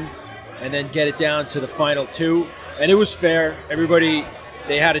elimination, and then get it down to the final 2. And it was fair. Everybody,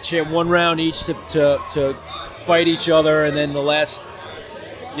 they had a chance, 1 round each to fight each other, and then the last,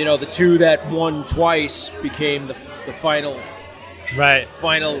 the 2 that won twice became the final, Right.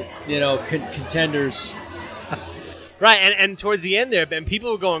 contenders. Right, and towards the end there, and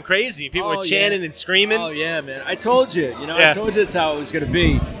people were going crazy. People were chanting and screaming. Oh yeah, man! I told you, Yeah. I told you that's how it was going to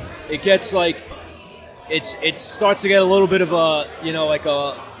be. It gets like, it starts to get a little bit of a, like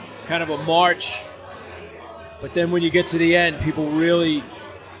a kind of a march, but then when you get to the end, people really,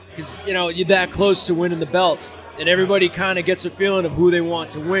 because you're that close to winning the belt, and everybody kind of gets a feeling of who they want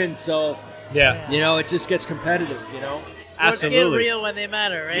to win. So Yeah. it just gets competitive. Sports get real when they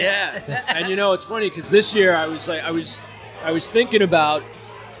matter, right? Yeah, and it's funny because this year I was thinking about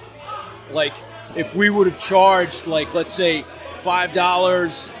like if we would have charged like let's say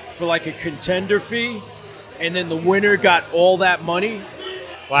 $5 for like a contender fee, and then the winner got all that money.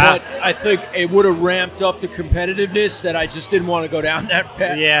 Wow. But I think it would have ramped up the competitiveness that I just didn't want to go down that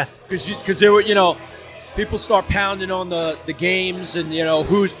path. Yeah. Because there were people start pounding on the games and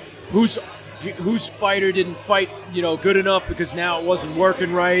whose fighter didn't fight, good enough because now it wasn't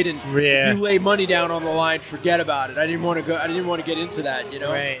working right, and Yeah. if you lay money down on the line, forget about it. I didn't want to get into that,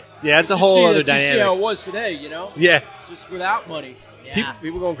 Right. Yeah, it's a You whole see other You see how dynamic. it was today, Yeah. just without money. Yeah.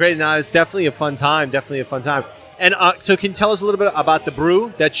 People going crazy. Now it's definitely a fun time. And so can you tell us a little bit about the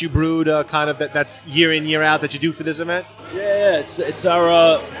brew that you brewed, that's year in, year out that you do for this event? Yeah, it's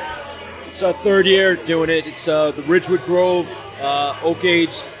our third year doing it. It's the Ridgewood Grove oak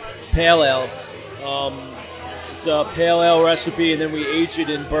aged pale ale. It's a pale ale recipe, and then we age it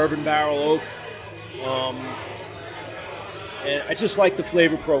in bourbon barrel oak. And I just like the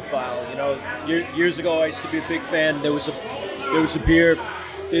flavor profile. You know, years ago I used to be a big fan. There was a beer.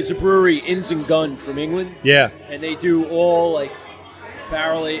 There's a brewery, Inns and Gun, from England. Yeah. And they do all like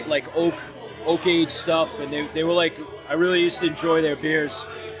barrel like oak aged stuff, and they were like, I really used to enjoy their beers,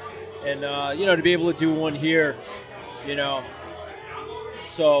 and you know, to be able to do one here, you know.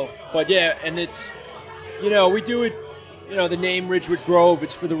 So, but yeah, and it's, you know, we do it, you know, the name Ridgewood Grove,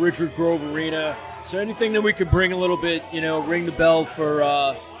 it's for the Ridgewood Grove Arena. So anything that we could bring a little bit, you know, ring the bell for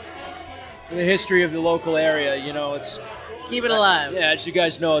the history of the local area, you know, it's Keep it alive. yeah, as you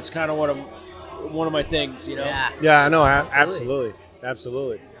guys know, it's kind of one of my things, you know. Yeah. Yeah, I know. Absolutely.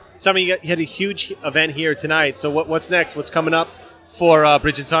 Absolutely. So, I mean, you had a huge event here tonight. So, what's next? What's coming up for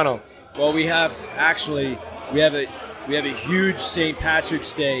Bridge and Tunnel? Well, we have a huge St.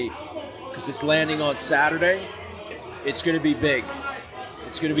 Patrick's Day because it's landing on Saturday. It's going to be big.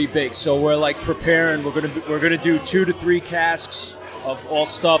 It's going to be big. So we're like preparing. We're going to do 2 to 3 casks of all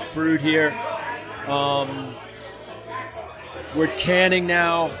stuff brewed here. We're canning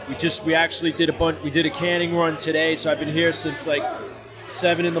now. We actually did we did a canning run today. So I've been here since like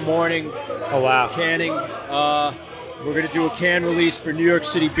 7 in the morning. Oh, wow. Canning. We're going to do a can release for New York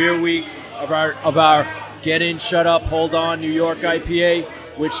City Beer Week of our Get In, Shut Up, Hold On New York IPA,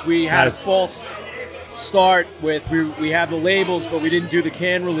 which we had a false start with. We have the labels, but we didn't do the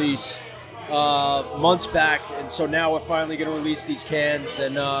can release months back, and so now we're finally going to release these cans.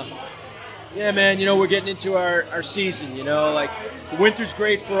 And yeah, man, you know, we're getting into our season. You know, like the winter's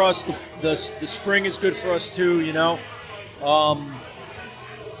great for us. The spring is good for us too. You know.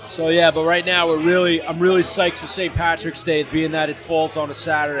 So yeah, but right now I'm really psyched for St. Patrick's Day, being that it falls on a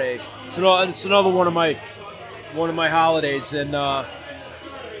Saturday. It's another one of my holidays, and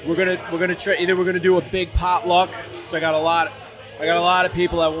we're gonna try. Either we're gonna do a big potluck, so I got a lot of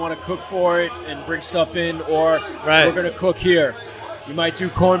people that want to cook for it and bring stuff in, or we're gonna cook here. We might do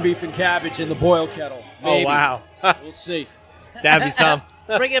corned beef and cabbage in the boil kettle. Maybe. Oh, wow. We'll see. That'd be some.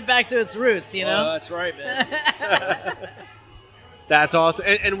 Bring it back to its roots, you know? That's right, man. That's awesome.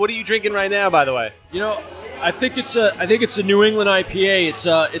 And what are you drinking right now, by the way? You know, I think it's a New England IPA.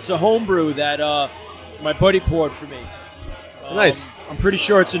 It's a homebrew that my buddy poured for me. Nice. I'm pretty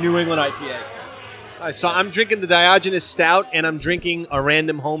sure it's a New England IPA. Nice. So I'm drinking the Diogenes Stout, and I'm drinking a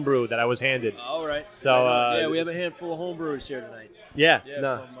random homebrew that I was handed. All right. So yeah, we have a handful of homebrewers here tonight. Yeah. Yeah,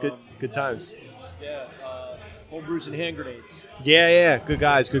 No, from, it's good times. Yeah, homebrews and hand grenades. Yeah. Good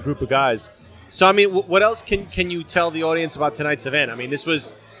guys. Good group of guys. So, I mean, what else can you tell the audience about tonight's event? I mean, this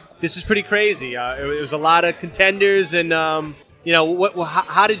was pretty crazy. It was a lot of contenders, and you know,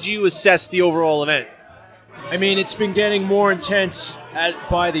 how did you assess the overall event? I mean, it's been getting more intense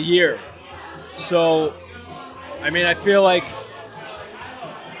by the year. So, I mean, I feel like,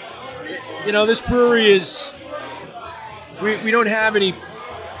 you know, this brewery is we don't have any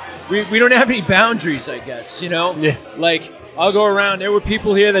we don't have any boundaries, I guess. You know, Yeah. Like, I'll go around. There were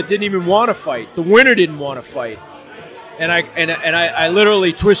people here that didn't even want to fight. The winner didn't want to fight, and I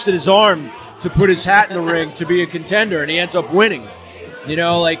literally twisted his arm to put his hat in the ring to be a contender, and he ends up winning. You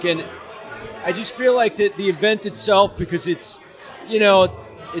know, like, and I just feel like that the event itself, because it's, you know,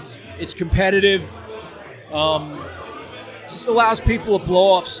 it's competitive. It just allows people to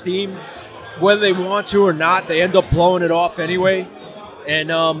blow off steam, whether they want to or not. They end up blowing it off anyway,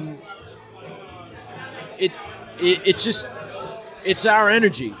 and it's our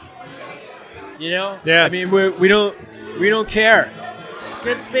energy, you know. Yeah. I mean, we don't care.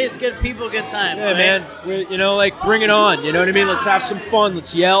 Good space, good people, good times. Yeah, right? man. You know, like, bring it on. You know what I mean? Let's have some fun.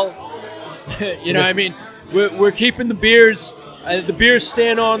 Let's yell. You know what I mean? We're keeping the beers. The beers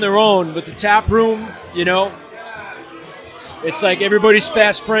stand on their own, but the tap room, you know, it's like everybody's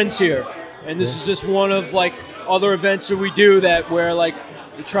fast friends here. And this is just one of, like, other events that we do where, like,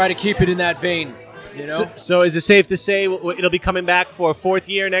 we try to keep it in that vein, you know? So is it safe to say it'll be coming back for a 4th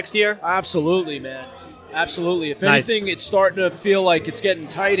year next year? Absolutely, man. Absolutely. If Nice. anything, it's starting to feel like it's getting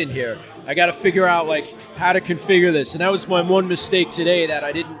tight in here. I got to figure out, like, how to configure this. And that was my one mistake today, that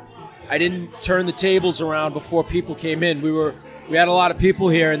I didn't turn the tables around before people came in. We had a lot of people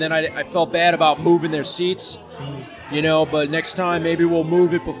here, and then I felt bad about moving their seats, you know, but next time maybe we'll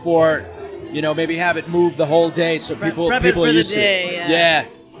move it before, you know, maybe have it moved the whole day so people prep it people for are the used day, to it. yeah.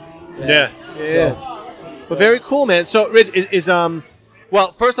 Yeah. But very cool, man. So, Rich,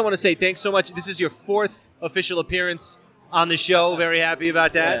 well, first I want to say thanks so much. This is your 4th official appearance on the show. Very happy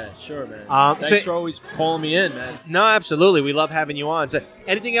about that. Yeah, sure, man. Thanks for always calling me in, man. No, absolutely. We love having you on. So,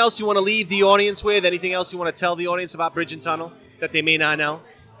 anything else you want to leave the audience with? Anything else you want to tell the audience about Bridge and Tunnel that they may not know?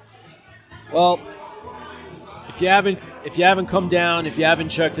 Well, if you haven't come down, if you haven't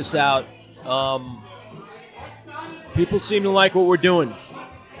checked us out, people seem to like what we're doing,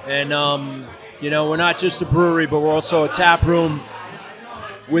 and we're not just a brewery, but we're also a tap room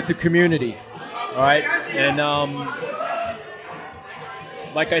with the community. All right, and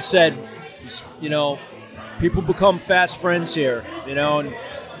like I said, people become fast friends here, and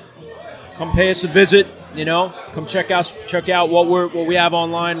come pay us a visit, come check out what we have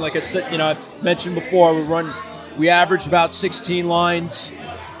online. Like I said, I mentioned before, we average about 16 lines,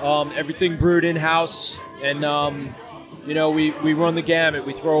 everything brewed in-house, and we run the gamut.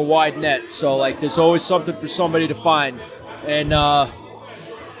 We throw a wide net, so like there's always something for somebody to find, and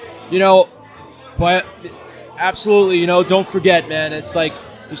but absolutely, don't forget, man, it's like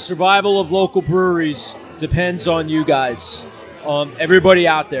the survival of local breweries depends on you guys, everybody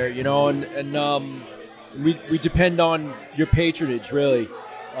out there, and we depend on your patronage, really.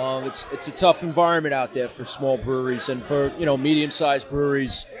 It's a tough environment out there for small breweries and for, medium-sized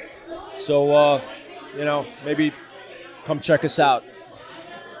breweries. So, maybe come check us out.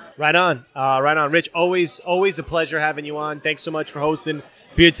 Right on. Rich, always a pleasure having you on. Thanks so much for hosting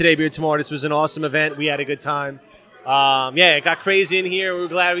Beer Today, Beer Tomorrow. This was an awesome event. We had a good time. It got crazy in here. We're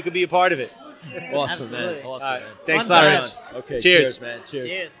glad we could be a part of it. Awesome, Absolutely. man. Awesome, man. Thanks a Fun lot, times. Rich. Okay, Cheers. man. Cheers.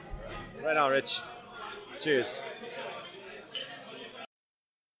 Cheers. Right on, Rich. Cheers.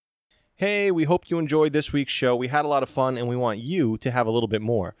 Hey, we hope you enjoyed this week's show. We had a lot of fun, and we want you to have a little bit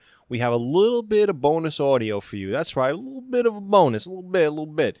more. We have a little bit of bonus audio for you. That's right, a little bit of a bonus, a little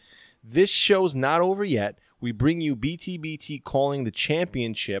bit. This show's not over yet. We bring you BTBT calling the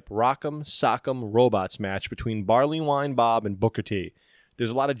championship Rock'em Sock'em Robots match between Barley Wine Bob and Booker T.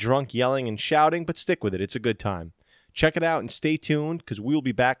 There's a lot of drunk yelling and shouting, but stick with it. It's a good time. Check it out and stay tuned, because we'll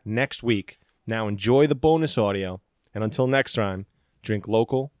be back next week. Now enjoy the bonus audio, and until next time, drink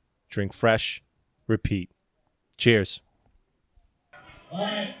local, drink fresh, repeat. Cheers. All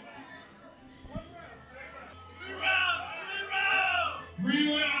right.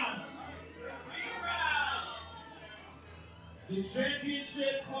 3 rounds. The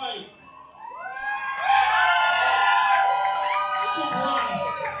championship fight. It's a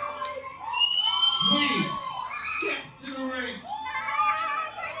bronze. Please step to the ring.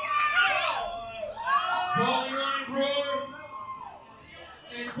 Barley Wine Brewer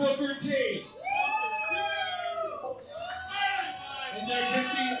and Booker T. And there can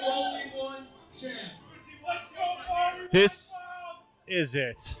be only one champ. This is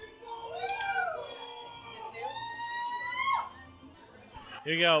it.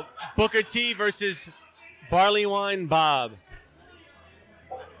 Here we go. Booker T versus Barley Wine Bob.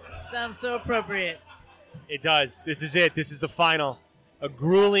 Sounds so appropriate. It does. This is it. This is the final. A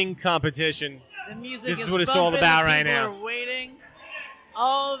grueling competition. The music This is is what it's all bumping, about the right people now. are waiting.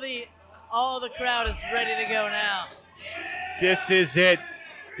 All the crowd is ready to go now. This is it.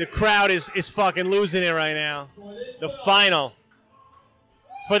 The crowd is fucking losing it right now. The final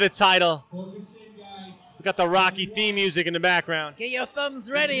for the title. We got the Rocky theme music in the background. Get your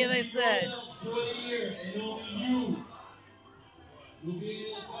thumbs ready, they said.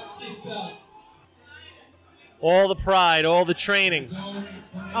 All the pride, all the training,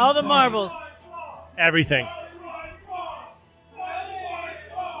 All the marbles. everything.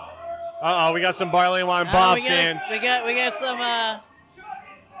 Uh-oh, we got some Barley Wine Bob we got, fans. We got some.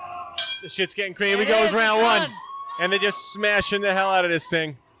 The shit's getting crazy. It We goes is, round it's one. on. And they're just smashing the hell out of this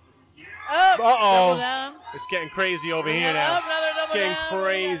thing. Up, Uh-oh. double down. It's getting crazy over here Another now. up, another It's double getting down.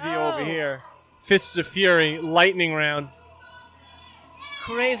 crazy Oh. over here. Fists of Fury, lightning round.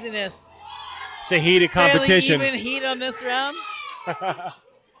 Craziness. It's a heated competition. Fairly even heat on this round.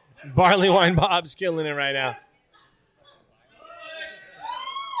 Barley Wine Bob's killing it right now.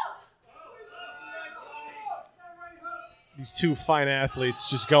 These two fine athletes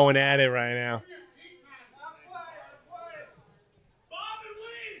just going at it right now.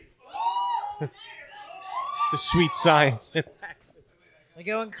 It's the sweet science. They're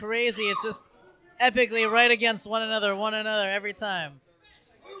going crazy. It's just epically right against one another every time.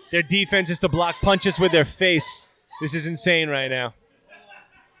 Their defense is to block punches with their face. This is insane right now.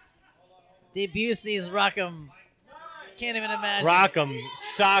 The abuse these Rock'em. Can't even imagine. Rock'em,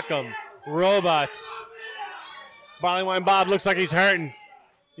 sock'em, robots. Barley Wine Bob looks like he's hurting.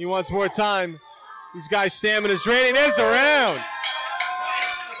 He wants more time. These guys' stamina's draining. There's the round.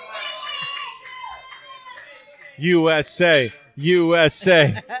 USA,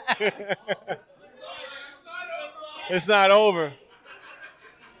 USA. It's not over.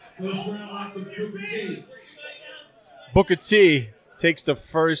 First round went to Booker T. Booker T takes the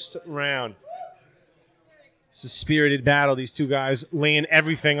first round. It's a spirited battle. These two guys laying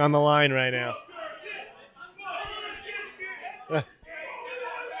everything on the line right now.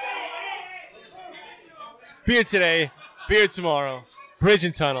 Beer today, beer tomorrow. Bridge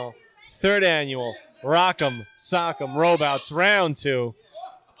and Tunnel, 3rd annual Rock'em Sock'em Robouts round 2.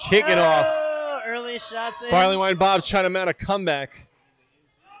 Kicking off. Early shots in. Barley Wine Bob's trying to mount a comeback.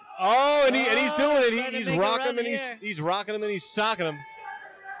 Oh, and he's doing it. trying to He's make a rocking run him and here. he's rocking him and he's socking him.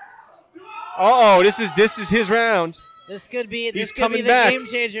 Oh, this is his round. This could be He's the coming back. game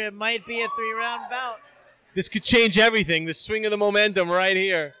changer. It might be a 3-round bout. This could change everything. The swing of the momentum right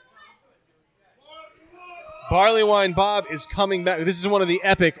here. Barley Wine Bob is coming back. This is one of the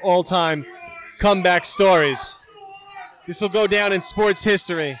epic all-time comeback stories. This will go down in sports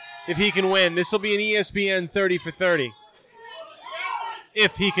history if he can win. This will be an ESPN 30 for 30.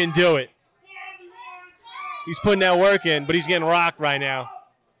 If he can do it. He's putting that work in, but he's getting rocked right now.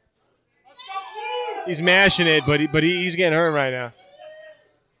 He's mashing it, but he's getting hurt right now.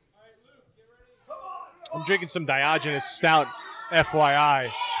 I'm drinking some Diogenes Stout, FYI.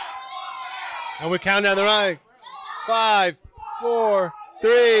 And we're counting down the right. 5, 4,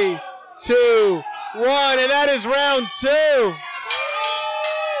 3, 2, 1, and that is round 2.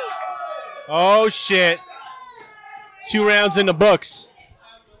 Oh, shit. 2 rounds in the books.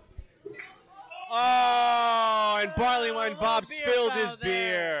 Oh, and Barley Wine Bob spilled his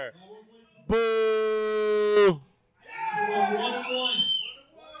beer. Boo. 1-1.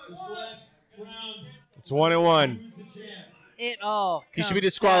 This last round. It's 1-1. It all. He should be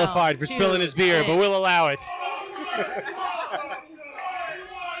comes disqualified down for to spilling his beer, but this. we'll allow it.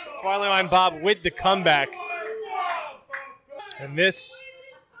 Barley Wine Bob with the comeback. And this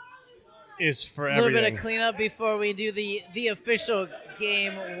is for A little everything. bit of cleanup before we do the official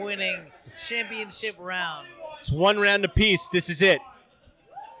game-winning championship round. It's 1 round apiece. This is it.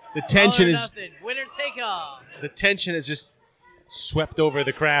 The All tension or is nothing. Winner take all. the tension is just swept over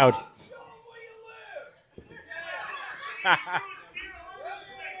the crowd.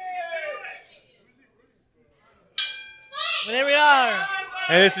 But here we are.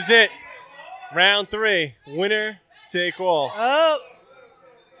 And this is it. Round 3. Winner take all. Oh,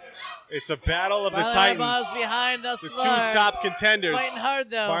 It's a battle of the Barley Wine Titans. Bob's behind thus The 2 far. top contenders. Fighting hard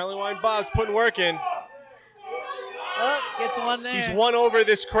though. Barley Wine Bob's putting work in. Oh, gets one there. He's won over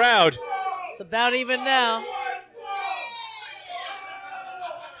this crowd. It's about even now.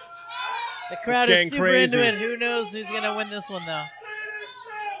 The crowd getting is super crazy. into it. Who knows who's gonna win this one though?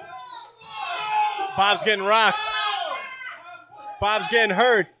 Bob's getting rocked. Bob's getting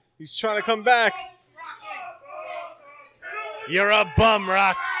hurt. He's trying to come back. You're a bum,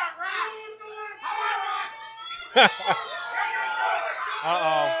 Rock.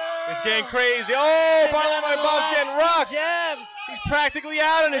 Uh-oh. It's getting crazy. Oh, Barley Wine Bob's getting rocked. Jabs. He's practically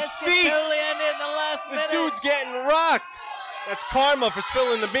out on his This could feet. totally end it in the last This minute. dude's getting rocked. That's karma for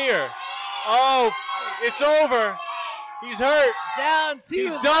spilling the beer. Oh, it's over. He's hurt. Down to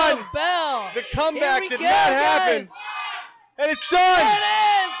He's the done. bell. The comeback Here we did go, not happen. guys. And it's There done. it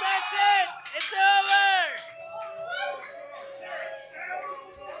is. That's it. It's over.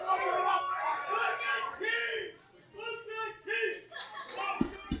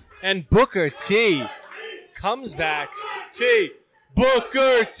 And Booker T comes back. T.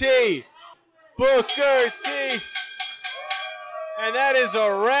 Booker T. Booker T. And that is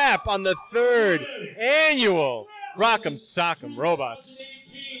a wrap on the 3rd annual Rock'em Sock'em Robots.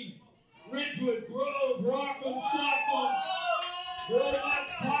 18, Ridgewood Grove Rock'em Sock'em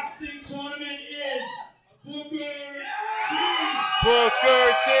Robots Boxing Tournament is Booker T.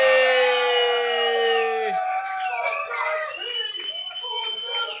 Booker T.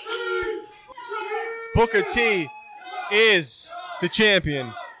 Booker T is the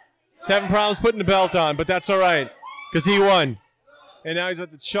champion. He's having problems putting the belt on, but that's all right because he won. And now he's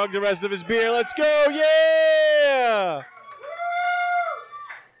about to chug the rest of his beer. Let's go, yeah!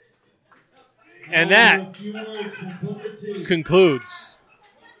 And that A few words from Booker T. concludes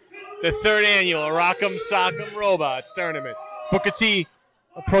the 3rd annual Rock'em Sock'em Robots Tournament. Booker T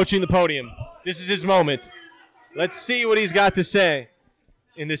approaching the podium. This is his moment. Let's see what he's got to say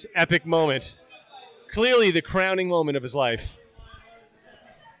in this epic moment. Clearly the crowning moment of his life.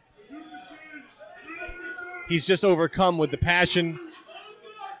 He's just overcome with the passion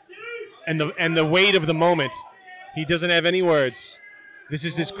and the weight of the moment. He doesn't have any words. This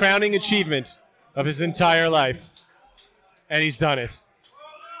is his crowning achievement of his entire life. And he's done it.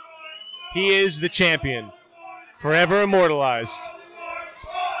 He is the champion, forever immortalized.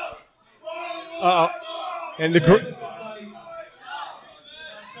 Uh-oh. And the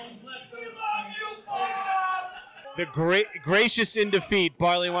gracious in defeat,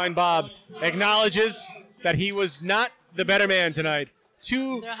 Barley Wine Bob acknowledges that he was not the better man tonight.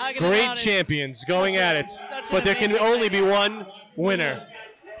 Two They're hugging great around it. champions going at it, Such an but there can amazing only be dynamic. one winner.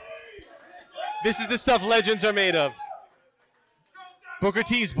 This is the stuff legends are made of. Booker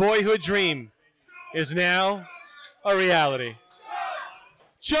T's boyhood dream is now a reality.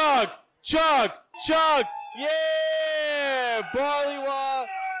 Chug, chug, chug, yeah! Barleywa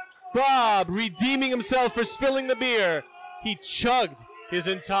Bob redeeming himself for spilling the beer. He chugged his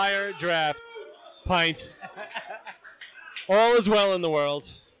entire draft pint. All is well in the world.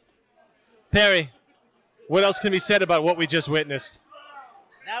 Perry, what else can be said about what we just witnessed?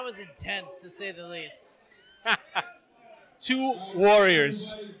 That was intense, to say the least. Two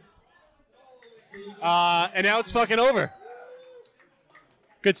warriors. And now it's fucking over.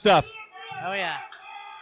 Good stuff. Oh, yeah.